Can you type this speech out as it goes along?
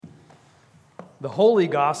The Holy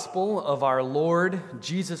Gospel of our Lord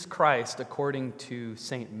Jesus Christ according to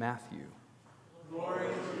St. Matthew. Glory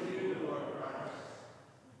to you, Lord Christ.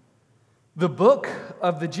 The book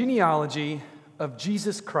of the genealogy of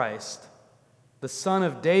Jesus Christ, the son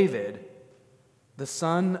of David, the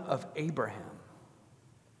son of Abraham.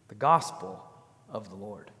 The Gospel of the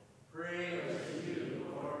Lord. Praise to you,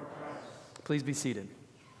 Lord Christ. Please be seated.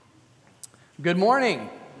 Good morning.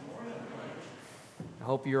 I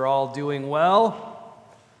hope you're all doing well.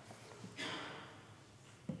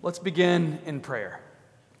 Let's begin in prayer.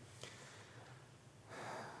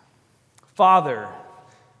 Father,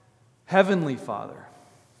 Heavenly Father,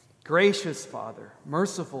 gracious Father,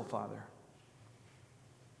 merciful Father,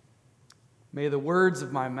 may the words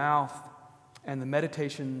of my mouth and the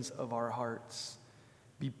meditations of our hearts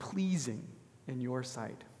be pleasing in your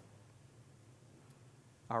sight,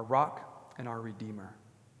 our rock and our Redeemer.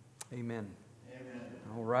 Amen.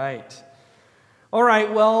 All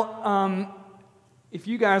right. Well, if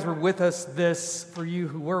you guys were with us for you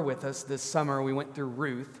who were with us this summer, we went through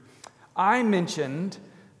Ruth. I mentioned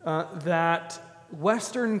that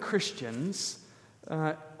Western Christians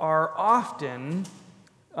are often,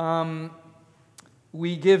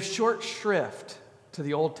 we give short shrift to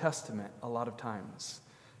the Old Testament a lot of times.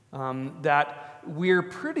 That we're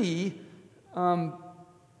pretty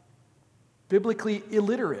biblically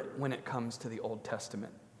illiterate when it comes to the Old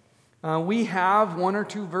Testament. We have one or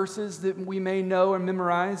two verses that we may know or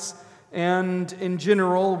memorize, and in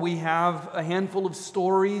general, we have a handful of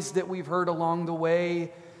stories that we've heard along the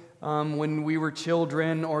way when we were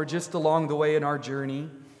children or just along the way in our journey.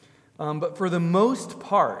 But for the most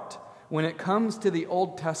part, when it comes to the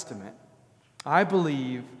Old Testament, I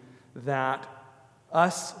believe that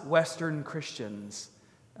us Western Christians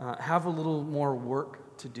have a little more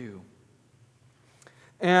work to do.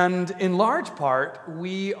 And in large part,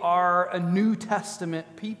 we are a New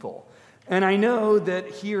Testament people. And I know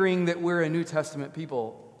that hearing that we're a New Testament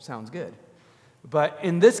people sounds good. But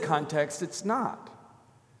in this context, it's not.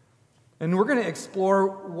 And we're going to explore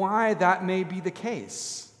why that may be the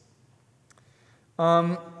case.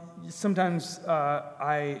 Sometimes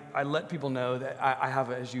I let people know that I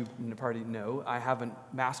have, as you probably know, I have a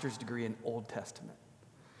master's degree in Old Testament.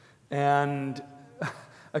 And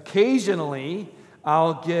occasionally,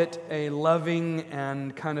 I'll get a loving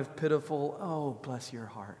and kind of pitiful, oh, bless your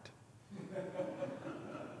heart.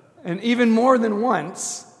 And even more than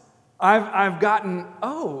once, I've gotten,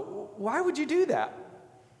 oh, why would you do that?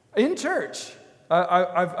 In church.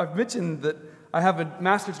 I've mentioned that I have a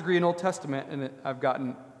master's degree in Old Testament, and I've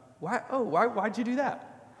gotten, why'd you do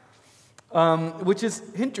that? Which is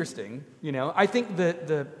interesting, you know. I think that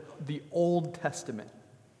the Old Testament,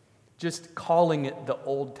 just calling it the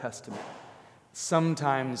Old Testament,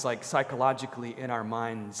 sometimes, like psychologically in our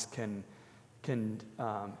minds, can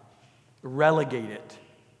relegate it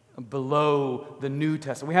below the New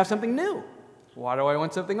Testament. We have something new. Why do I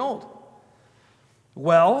want something old?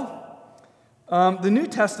 Well, the New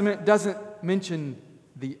Testament doesn't mention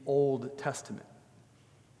the Old Testament.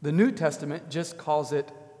 The New Testament just calls it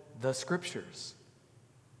the Scriptures.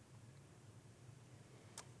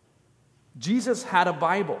 Jesus had a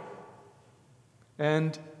Bible,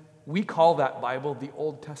 and we call that Bible the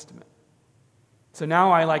Old Testament. So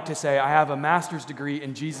now I like to say I have a master's degree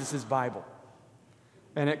in Jesus' Bible.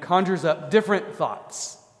 And it conjures up different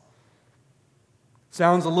thoughts.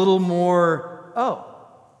 Sounds a little more, oh,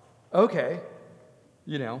 okay,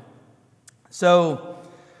 you know. So,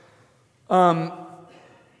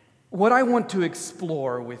 what I want to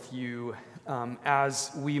explore with you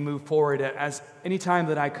as we move forward, as any time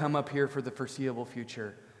that I come up here for the foreseeable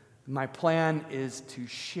future, my plan is to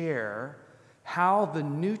share how the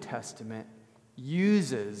New Testament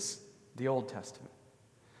uses the Old Testament.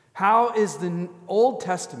 How is the Old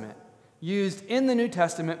Testament used in the New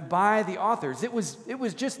Testament by the authors? It was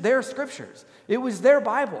just their scriptures. It was their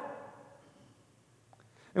Bible.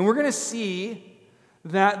 And we're going to see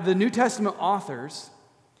that the New Testament authors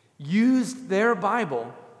used their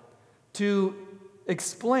Bible to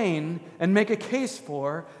explain and make a case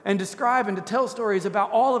for and describe and to tell stories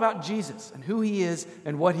all about Jesus and who he is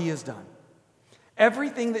and what he has done.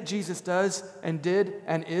 Everything that Jesus does and did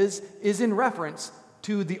and is in reference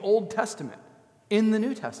to the Old Testament in the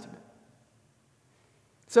New Testament.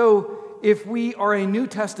 So if we are a New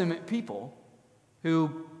Testament people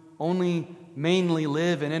who only mainly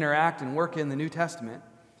live and interact and work in the New Testament,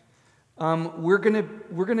 we're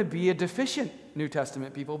gonna be a deficient New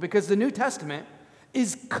Testament people, because the New Testament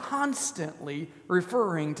is constantly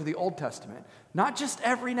referring to the Old Testament. Not just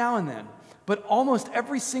every now and then, but almost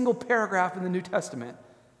every single paragraph in the New Testament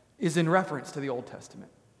is in reference to the Old Testament.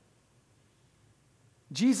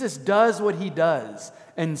 Jesus does what he does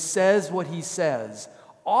and says what he says,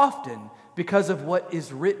 often because of what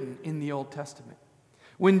is written in the Old Testament.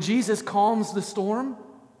 When Jesus calms the storm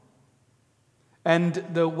and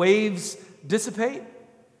the waves dissipate,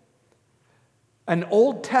 an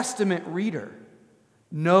Old Testament reader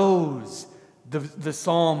knows the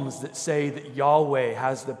Psalms that say that Yahweh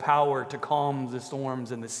has the power to calm the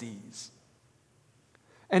storms and the seas.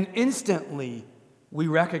 And instantly we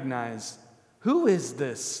recognize, who is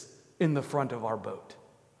this in the front of our boat?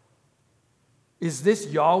 Is this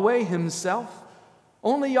Yahweh himself?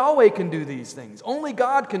 Only Yahweh can do these things. Only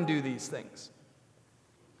God can do these things,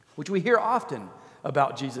 which we hear often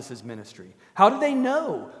about Jesus' ministry. How do they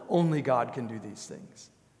know only God can do these things?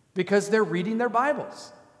 Because they're reading their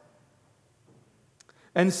Bibles.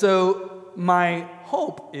 And so my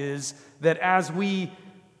hope is that as we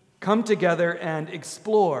come together and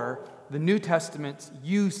explore the New Testament's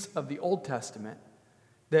use of the Old Testament,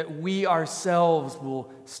 that we ourselves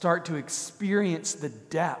will start to experience the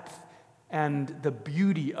depth and the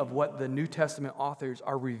beauty of what the New Testament authors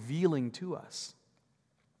are revealing to us.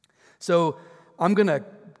 So I'm going to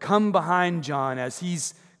come behind John as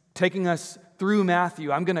he's taking us through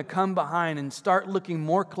Matthew. I'm going to come behind and start looking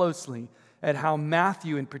more closely at how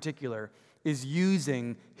Matthew in particular is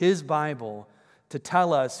using his Bible to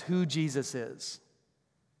tell us who Jesus is.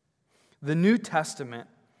 The New Testament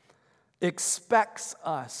expects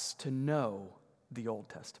us to know the Old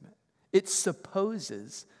Testament. It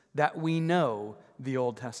supposes that we know the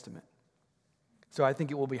Old Testament. So I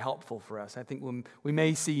think it will be helpful for us. I think we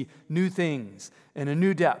may see new things and a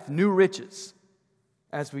new depth, new riches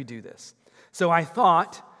as we do this. So I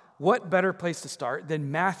thought, what better place to start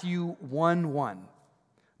than Matthew 1:1,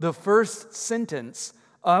 the first sentence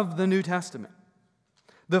of the New Testament.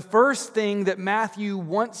 The first thing that Matthew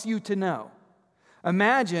wants you to know.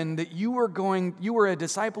 Imagine that you were a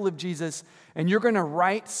disciple of Jesus and you're going to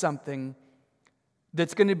write something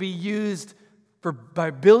that's going to be used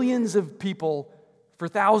by billions of people for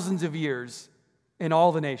thousands of years in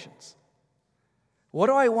all the nations. What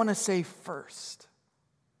do I want to say first?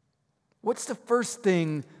 What's the first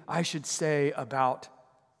thing I should say about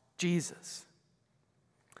Jesus?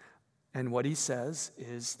 And what he says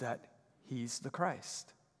is that he's the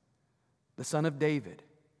Christ, the son of David,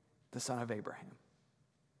 the son of Abraham.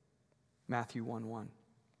 Matthew 1:1.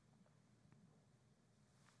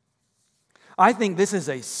 I think this is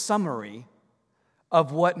a summary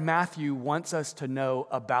of what Matthew wants us to know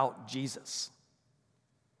about Jesus.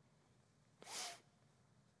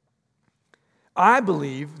 I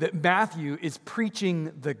believe that Matthew is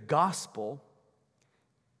preaching the gospel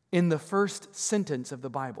in the first sentence of the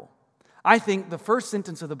Bible. I think the first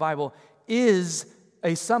sentence of the Bible is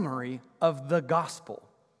a summary of the gospel,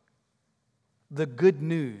 the good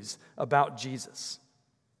news about Jesus.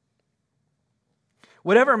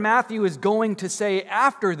 Whatever Matthew is going to say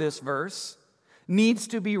after this verse needs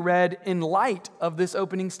to be read in light of this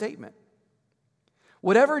opening statement.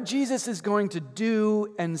 Whatever Jesus is going to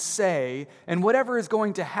do and say, and whatever is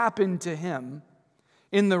going to happen to him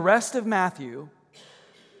in the rest of Matthew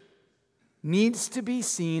needs to be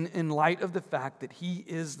seen in light of the fact that he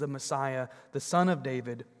is the Messiah, the son of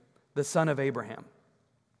David, the son of Abraham.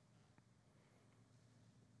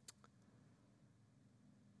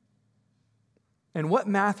 And what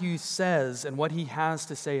Matthew says and what he has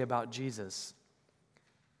to say about Jesus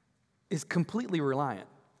is completely reliant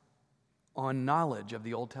on knowledge of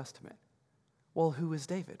the Old Testament. Well, who is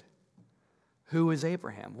David? Who is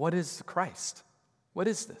Abraham? What is Christ? What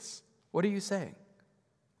is this? What are you saying?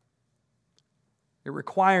 It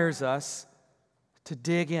requires us to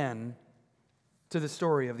dig in to the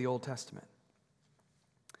story of the Old Testament.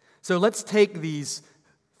 So let's take these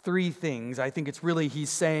three things. I think it's really he's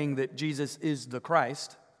saying that Jesus is the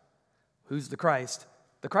Christ. Who's the Christ?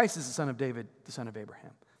 The Christ is the son of David, the son of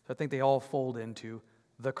Abraham. So I think they all fold into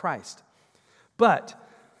the Christ. But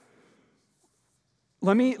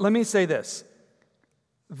let me say this.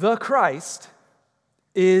 The Christ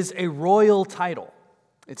is a royal title.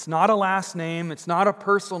 It's not a last name. It's not a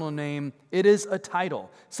personal name. It is a title.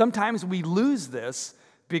 Sometimes we lose this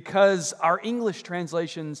because our English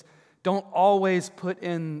translations don't always put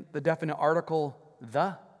in the definite article,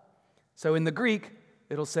 the. So in the Greek,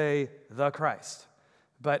 it'll say the Christ.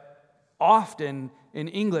 But often in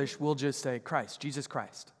English, we'll just say Christ, Jesus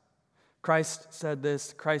Christ. Christ said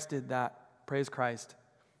this, Christ did that, praise Christ.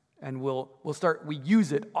 And we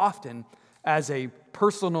use it often as a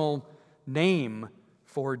personal name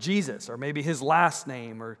for Jesus, or maybe his last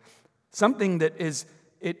name, or something that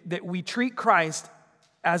we treat Christ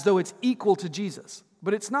as though it's equal to Jesus.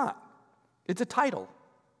 But it's not. It's a title.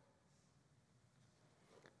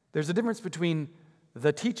 There's a difference between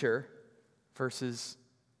the teacher versus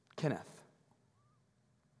Kenneth.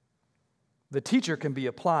 The teacher can be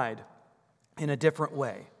applied in a different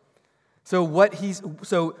way. So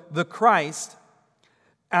the Christ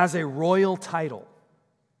as a royal title.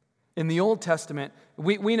 In the Old Testament,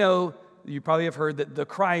 we know, you probably have heard that the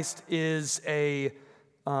Christ is it's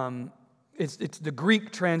the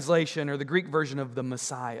Greek translation or the Greek version of the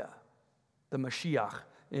Messiah, the Mashiach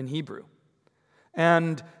in Hebrew.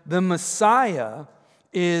 And the Messiah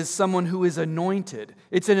is someone who is anointed.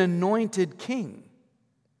 It's an anointed king.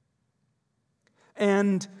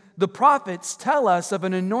 And the prophets tell us of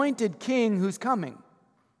an anointed king who's coming.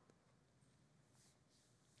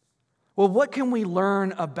 Well, what can we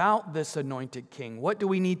learn about this anointed king? What do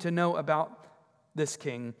we need to know about this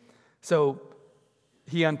king? So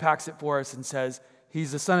he unpacks it for us and says,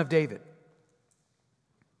 he's the son of David.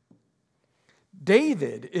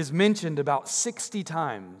 David is mentioned about 60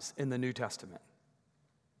 times in the New Testament.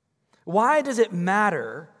 Why does it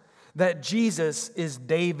matter that Jesus is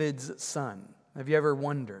David's son? Have you ever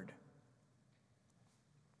wondered?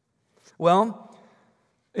 Well,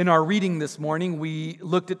 in our reading this morning, we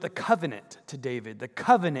looked at the covenant to David, the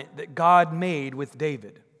covenant that God made with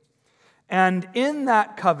David. And in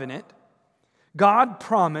that covenant, God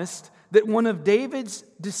promised that one of David's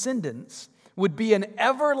descendants would be an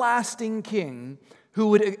everlasting king who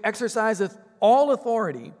would exercise all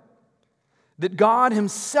authority, that God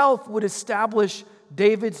himself would establish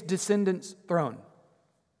David's descendants' throne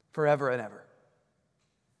forever and ever.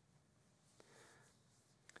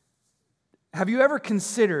 Have you ever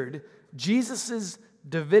considered Jesus'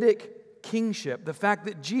 Davidic kingship, the fact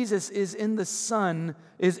that Jesus is in the son,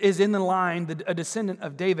 is in the line, a descendant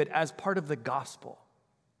of David, as part of the gospel?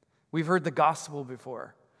 We've heard the gospel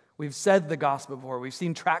before. We've said the gospel before. We've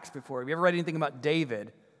seen tracts before. Have you ever read anything about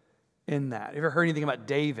David in that? Have you ever heard anything about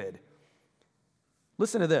David?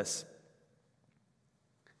 Listen to this.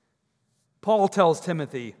 Paul tells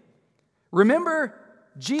Timothy, remember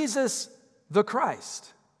Jesus the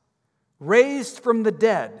Christ, raised from the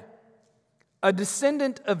dead, a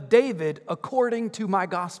descendant of David according to my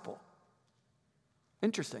gospel.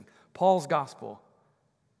 Interesting. Paul's gospel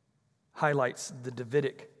highlights the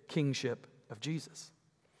Davidic kingship of Jesus.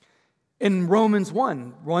 In Romans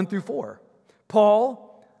 1 through 4,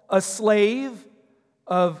 Paul, a slave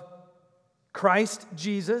of Christ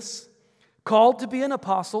Jesus, called to be an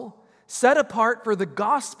apostle, set apart for the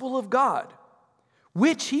gospel of God,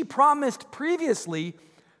 which he promised previously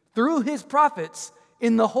through his prophets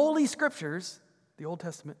in the Holy Scriptures, the Old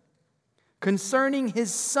Testament, concerning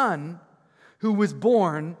his son who was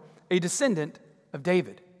born a descendant of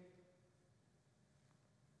David.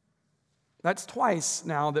 That's twice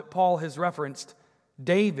now that Paul has referenced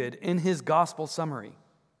David in his gospel summary.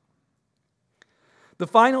 The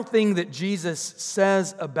final thing that Jesus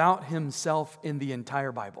says about himself in the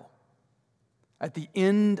entire Bible, at the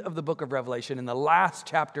end of the book of Revelation, in the last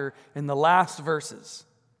chapter, in the last verses,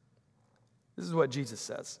 this is what Jesus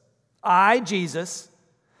says. I, Jesus,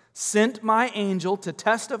 sent my angel to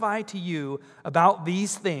testify to you about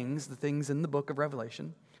these things, the things in the book of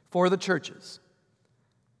Revelation, for the churches.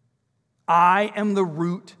 I am the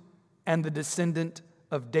root and the descendant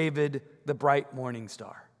of David, the bright morning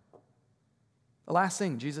star. The last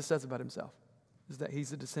thing Jesus says about himself is that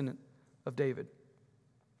he's a descendant of David.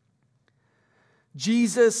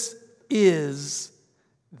 Jesus is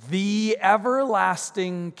the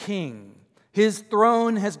everlasting King. His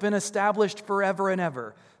throne has been established forever and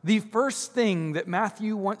ever. The first thing that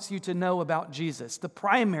Matthew wants you to know about Jesus, the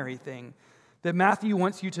primary thing that Matthew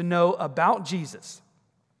wants you to know about Jesus,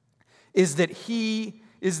 is that he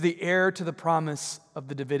is the heir to the promise of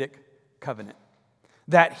the Davidic covenant.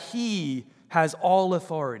 That he has all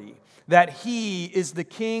authority. That he is the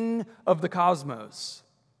king of the cosmos.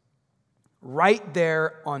 Right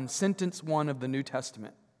there on sentence 1 of the New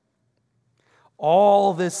Testament.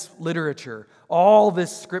 All this literature, all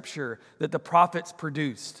this scripture that the prophets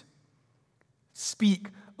produced speak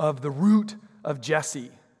of the root of Jesse,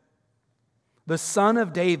 the son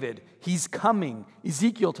of David. He's coming.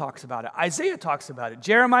 Ezekiel talks about it. Isaiah talks about it.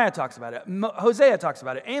 Jeremiah talks about it. Hosea talks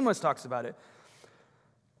about it. Amos talks about it.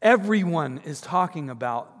 Everyone is talking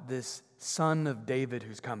about this son of David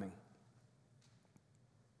who's coming.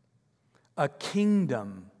 A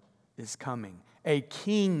kingdom is coming. A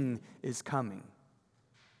king is coming.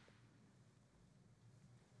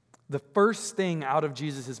 The first thing out of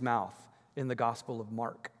Jesus' mouth in the Gospel of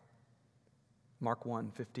Mark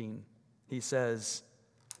 1:15, he says,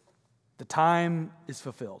 the time is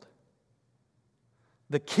fulfilled.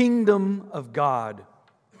 The kingdom of God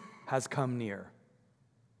has come near.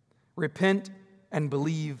 Repent and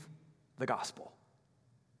believe the gospel.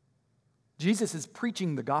 Jesus is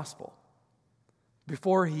preaching the gospel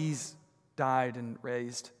before he's died and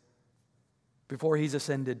raised, before he's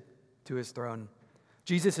ascended to his throne.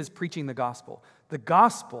 Jesus is preaching the gospel. The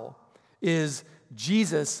gospel is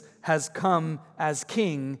Jesus has come as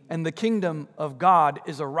king, and the kingdom of God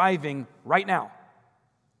is arriving right now.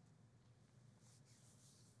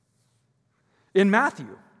 In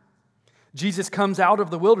Matthew, Jesus comes out of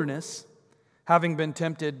the wilderness, having been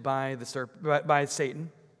tempted by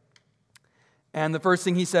Satan. And the first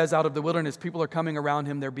thing he says out of the wilderness, people are coming around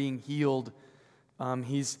him, they're being healed.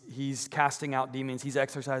 He's casting out demons. He's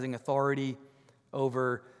exercising authority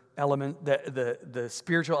over the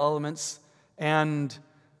spiritual elements and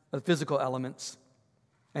the physical elements.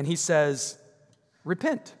 And he says,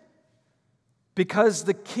 repent, because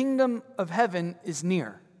the kingdom of heaven is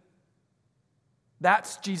near.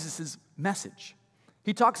 That's Jesus' message.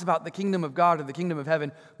 He talks about the kingdom of God or the kingdom of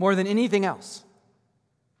heaven more than anything else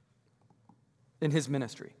in his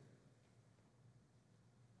ministry.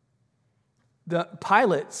 The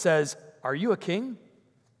Pilate says, "Are you a king?"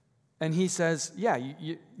 And he says, "Yeah,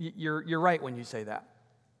 you're right when you say that."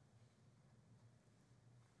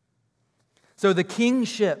 So the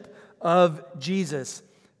kingship of Jesus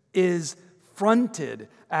is fronted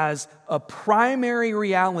as a primary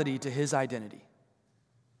reality to his identity.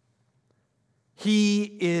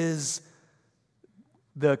 He is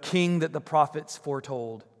the king that the prophets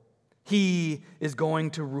foretold. He is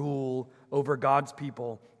going to rule over God's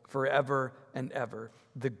people forever and ever.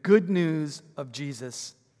 The good news of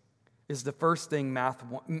Jesus is the first thing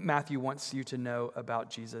Matthew wants you to know about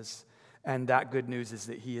Jesus. And that good news is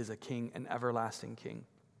that he is a king, an everlasting king.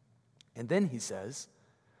 And then he says,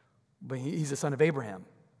 but he's a son of Abraham.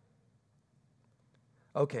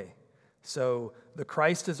 Okay, so the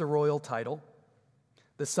Christ is a royal title.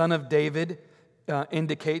 The son of David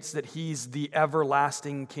indicates that he's the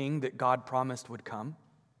everlasting king that God promised would come.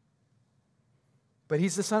 But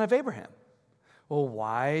he's the son of Abraham. Well,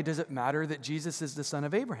 why does it matter that Jesus is the son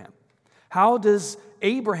of Abraham? How does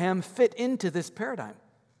Abraham fit into this paradigm,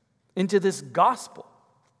 into this gospel?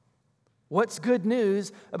 What's good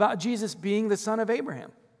news about Jesus being the son of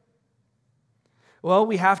Abraham? Well,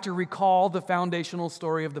 we have to recall the foundational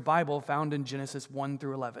story of the Bible found in Genesis 1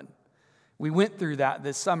 through 11. We went through that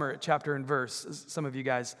this summer at Chapter and Verse. Some of you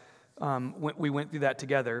guys, we went through that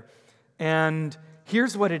together. And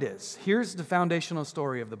here's what it is. Here's the foundational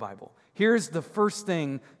story of the Bible. Here's the first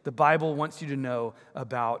thing the Bible wants you to know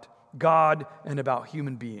about God and about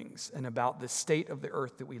human beings and about the state of the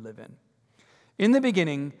earth that we live in. In the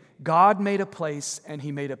beginning, God made a place and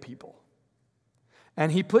he made a people.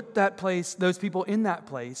 And he put that place, those people in that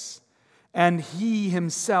place, and he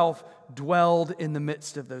himself dwelled in the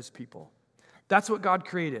midst of those people. That's what God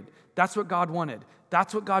created. That's what God wanted.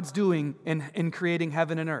 That's what God's doing in creating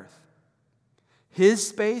heaven and earth. His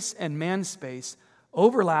space and man's space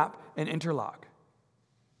overlap and interlock.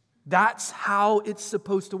 That's how it's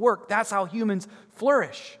supposed to work. That's how humans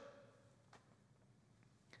flourish.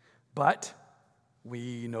 But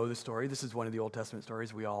we know the story. This is one of the Old Testament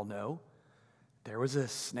stories we all know. There was a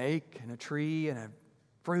snake and a tree and a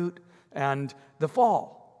fruit and the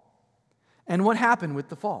fall. And what happened with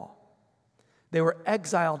the fall? They were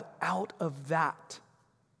exiled out of that.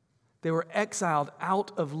 They were exiled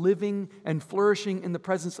out of living and flourishing in the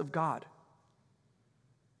presence of God.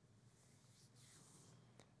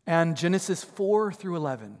 And Genesis 4 through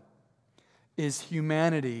 11 is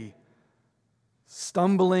humanity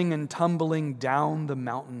stumbling and tumbling down the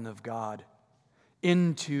mountain of God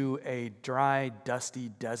into a dry, dusty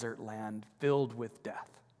desert land filled with death.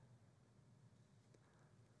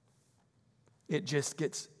 It just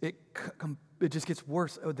gets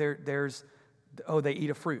worse. They eat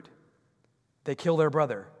a fruit. They kill their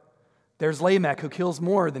brother. There's Lamech who kills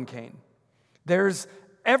more than Cain. There's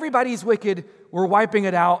everybody's wicked. We're wiping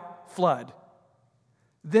it out. Flood.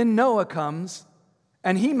 Then Noah comes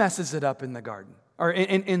and he messes it up in the garden, or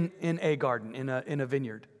in a garden, in a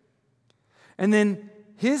vineyard. And then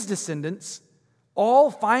his descendants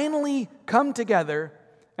all finally come together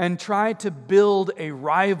and try to build a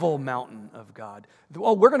rival mountain of God.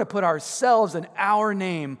 Oh, we're going to put ourselves and our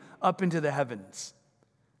name up into the heavens.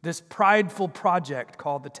 This prideful project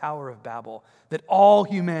called the Tower of Babel that all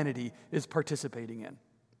humanity is participating in.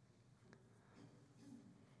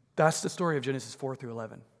 That's the story of Genesis 4 through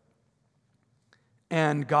 11.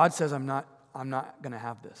 And God says, I'm not going to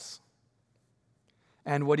have this.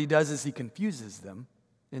 And what he does is he confuses them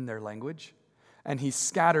in their language, and he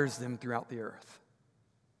scatters them throughout the earth.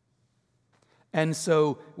 And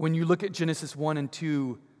so when you look at Genesis 1 and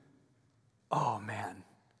 2, oh man,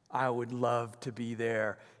 I would love to be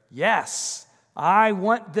there. Yes, I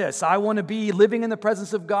want this. I want to be living in the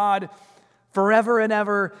presence of God forever and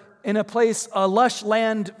ever in a place, a lush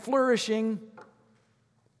land flourishing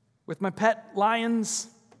with my pet lions.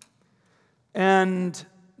 And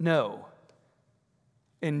no,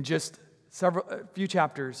 in just a few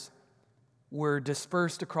chapters, we're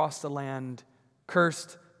dispersed across the land,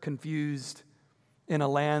 cursed, confused, in a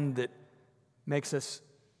land that makes us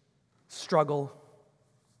struggle,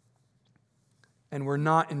 and we're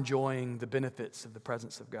not enjoying the benefits of the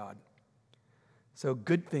presence of God. So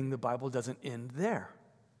good thing the Bible doesn't end there.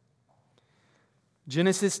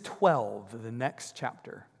 Genesis 12, the next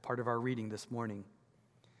chapter, part of our reading this morning,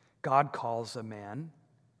 God calls a man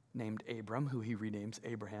named Abram, who he renames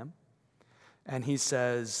Abraham, and he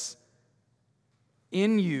says,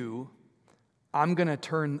 in you, I'm going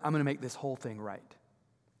to make this whole thing right.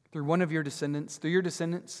 Through one of your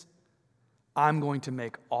descendants, I'm going to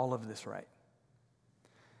make all of this right.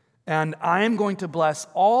 And I am going to bless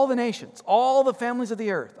all the nations, all the families of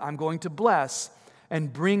the earth. I'm going to bless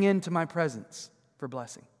and bring into my presence for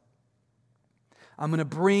blessing. I'm going to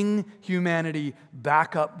bring humanity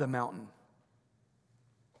back up the mountain.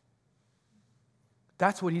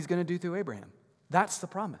 That's what he's going to do through Abraham. That's the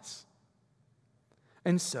promise.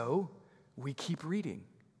 And so we keep reading.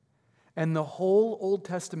 And the whole Old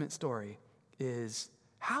Testament story is,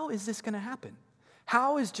 how is this going to happen?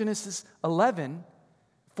 How is Genesis 11,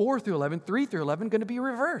 4 through 11, 3 through 11 going to be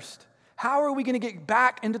reversed? How are we going to get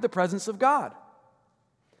back into the presence of God?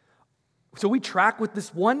 So we track with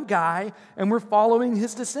this one guy and we're following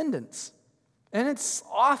his descendants. And it's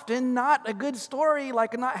often not a good story,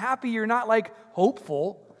 like not happy, you're not like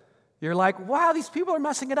hopeful. You're like, wow, these people are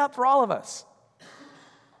messing it up for all of us.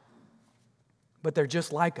 But they're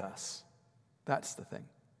just like us. That's the thing.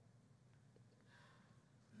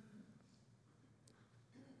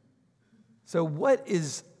 So what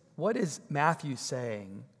is Matthew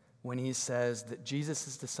saying when he says that Jesus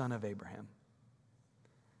is the son of Abraham?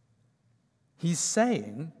 He's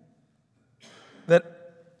saying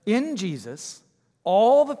that in Jesus,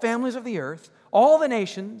 all the families of the earth, all the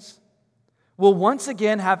nations, will once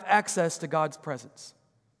again have access to God's presence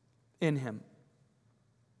in him.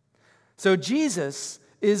 So Jesus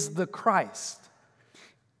is the Christ.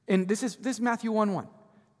 And this is Matthew 1:1.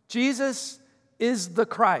 Jesus is the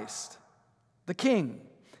Christ, the King.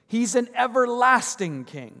 He's an everlasting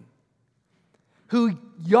King who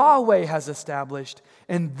Yahweh has established,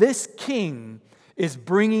 and this King is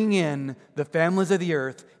bringing in the families of the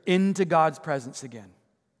earth into God's presence again.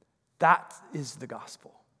 That is the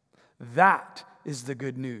gospel. That is the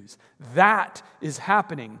good news. That is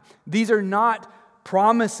happening. These are not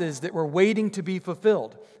promises that were waiting to be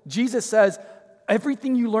fulfilled. Jesus says,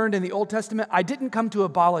 everything you learned in the Old Testament, I didn't come to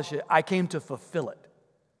abolish it, I came to fulfill it,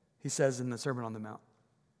 he says in the Sermon on the Mount.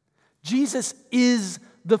 Jesus is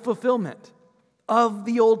the fulfillment of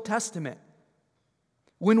the Old Testament.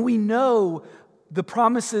 When we know the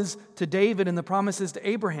promises to David and the promises to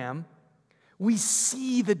Abraham, we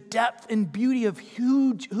see the depth and beauty of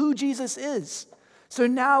who Jesus is. So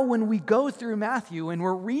now when we go through Matthew and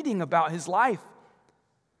we're reading about his life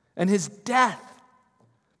and his death,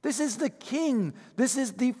 this is the King. This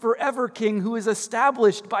is the forever King who is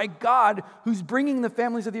established by God, who's bringing the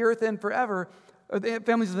families of the earth in forever, or the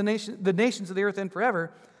families of the nations of the earth in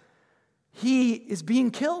forever. He is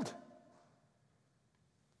being killed.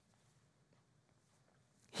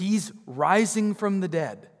 He's rising from the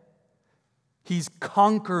dead. He's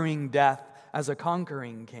conquering death as a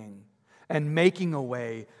conquering king and making a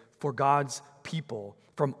way for God's people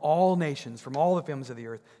from all nations, from all the families of the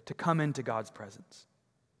earth, to come into God's presence.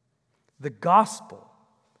 The gospel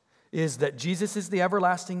is that Jesus is the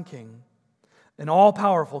everlasting King, an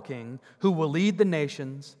all-powerful King who will lead the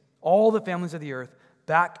nations, all the families of the earth,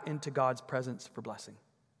 back into God's presence for blessing.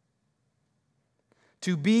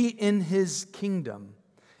 To be in his kingdom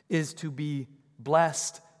is to be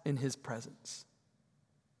blessed in his presence.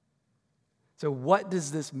 So what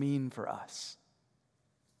does this mean for us?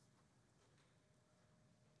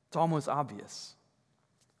 It's almost obvious.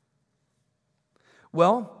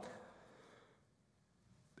 Well,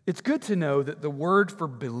 it's good to know that the word for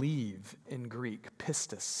believe in Greek,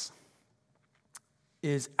 pistis,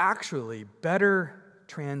 is actually better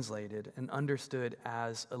translated and understood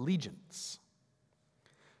as allegiance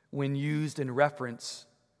when used in reference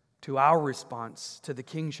to our response to the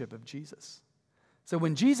kingship of Jesus. So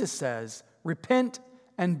when Jesus says, repent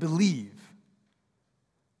and believe,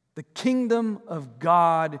 the kingdom of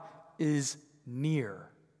God is near.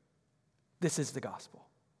 This is the gospel.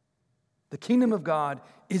 The kingdom of God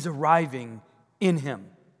is arriving in him.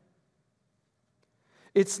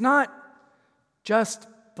 It's not just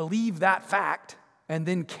believe that fact and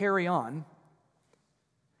then carry on.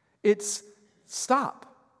 It's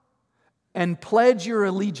stop and pledge your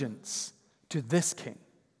allegiance to this king.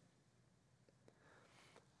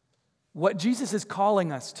 What Jesus is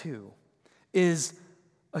calling us to is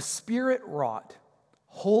a spirit-wrought,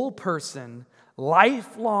 whole person,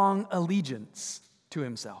 lifelong allegiance to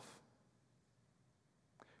himself.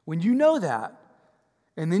 When you know that,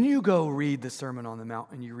 and then you go read the Sermon on the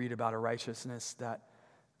Mount and you read about a righteousness that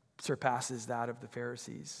surpasses that of the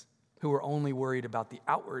Pharisees, who are only worried about the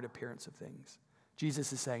outward appearance of things.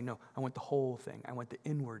 Jesus is saying, no, I want the whole thing. I want the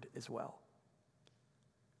inward as well.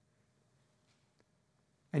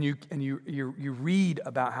 And you read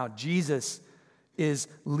about how Jesus is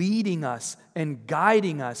leading us and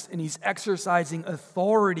guiding us, and he's exercising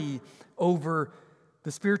authority over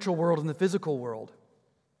the spiritual world and the physical world.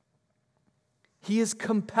 He is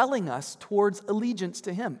compelling us towards allegiance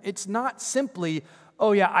to him. It's not simply,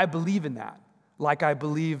 oh yeah, I believe in that, like I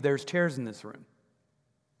believe there's chairs in this room,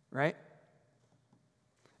 right?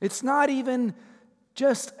 It's not even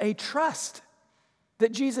just a trust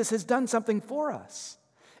that Jesus has done something for us.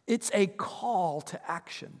 It's a call to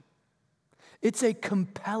action. It's a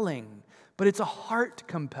compelling, but it's a heart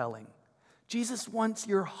compelling. Jesus wants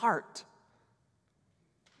your heart.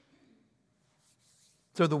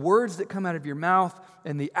 So the words that come out of your mouth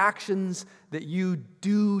and the actions that you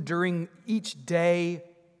do during each day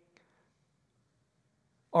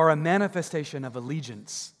are a manifestation of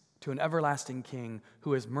allegiance to an everlasting King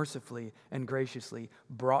who has mercifully and graciously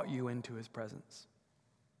brought you into his presence.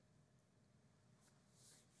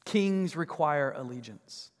 Kings require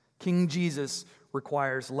allegiance. King Jesus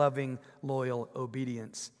requires loving, loyal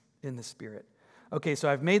obedience in the Spirit. Okay, so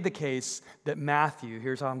I've made the case that Matthew,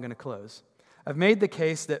 here's how I'm going to close. I've made the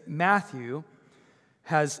case that Matthew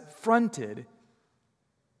has fronted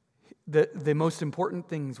the most important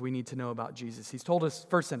things we need to know about Jesus. He's told us,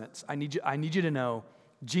 first sentence, I need you to know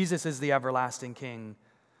Jesus is the everlasting King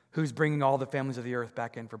who's bringing all the families of the earth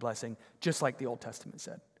back in for blessing, just like the Old Testament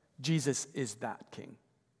said. Jesus is that King.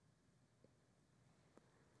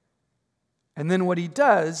 And then what he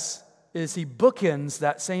does is he bookends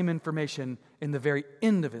that same information in the very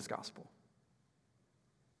end of his gospel.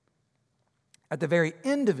 At the very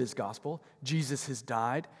end of his gospel, Jesus has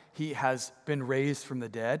died. He has been raised from the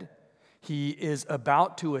dead. He is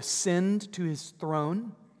about to ascend to his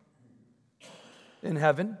throne in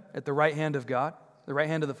heaven at the right hand of God, the right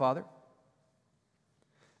hand of the Father.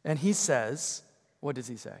 And he says, what does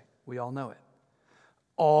he say? We all know it.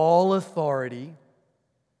 All authority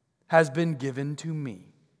has been given to me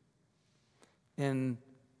in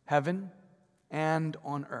heaven and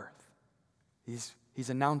on earth. He's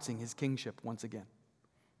announcing his kingship once again.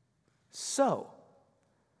 So,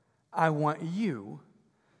 I want you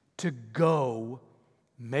to go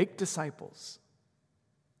make disciples.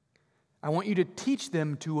 I want you to teach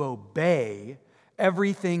them to obey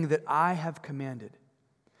everything that I have commanded.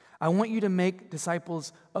 I want you to make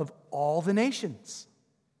disciples of all the nations.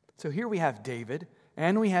 So here we have David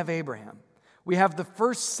and we have Abraham. We have the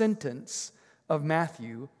first sentence of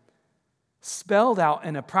Matthew spelled out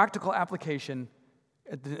in a practical application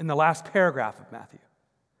in the last paragraph of Matthew.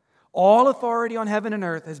 All authority on heaven and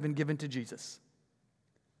earth has been given to Jesus.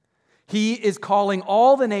 He is calling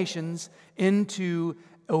all the nations into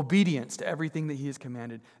obedience to everything that he has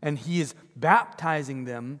commanded, and he is baptizing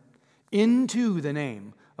them into the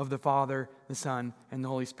name of the Father, the Son, and the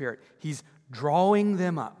Holy Spirit. He's drawing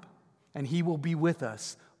them up, and he will be with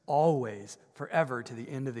us always, forever, to the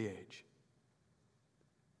end of the age.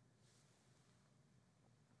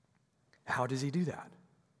 How does he do that?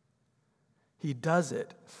 He does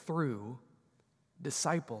it through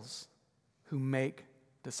disciples who make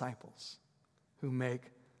disciples, who make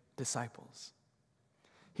disciples.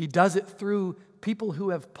 He does it through people who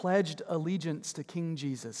have pledged allegiance to King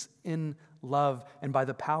Jesus in love and by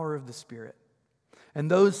the power of the Spirit. And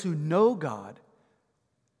those who know God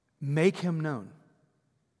make him known.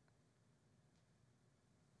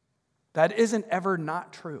 That isn't ever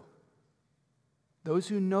not true. Those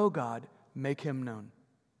who know God make him known.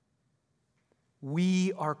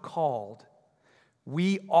 We are called.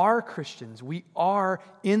 We are Christians. We are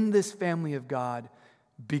in this family of God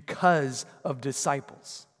because of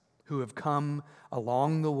disciples who have come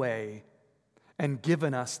along the way and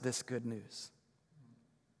given us this good news.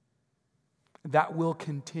 That will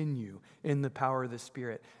continue in the power of the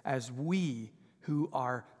Spirit as we who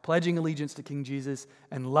are pledging allegiance to King Jesus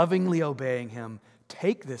and lovingly obeying him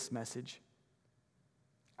take this message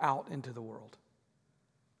out into the world.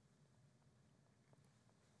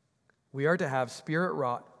 We are to have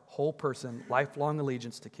spirit-wrought, whole person, lifelong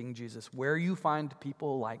allegiance to King Jesus, where you find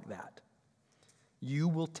people like that, you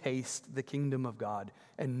will taste the kingdom of God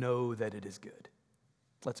and know that it is good.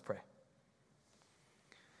 Let's pray.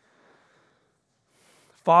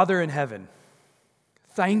 Father in heaven,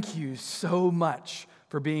 thank you so much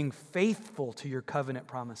for being faithful to your covenant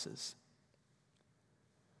promises.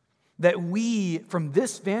 That we, from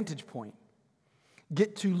this vantage point,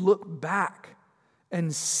 get to look back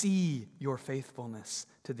and see your faithfulness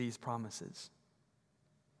to these promises.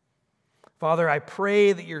 Father, I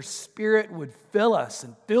pray that your Spirit would fill us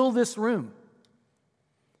and fill this room.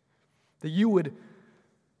 That you would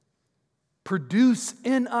produce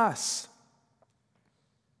in us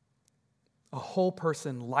a whole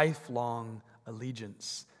person, lifelong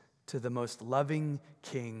allegiance to the most loving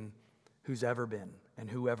King who's ever been and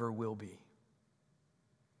whoever will be.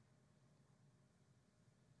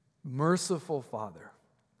 Merciful Father,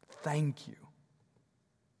 thank you.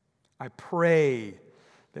 I pray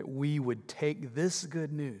that we would take this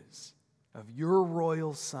good news of your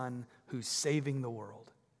royal Son who's saving the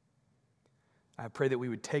world. I pray that we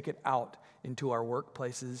would take it out into our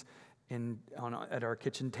workplaces, at our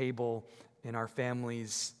kitchen table, in our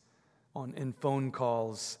families, in phone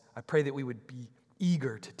calls. I pray that we would be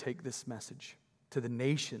eager to take this message to the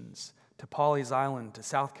nations, to Pawleys Island, to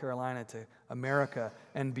South Carolina, to America,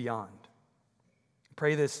 and beyond. I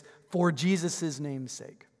pray this for Jesus' name's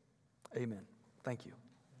sake. Amen. Thank you.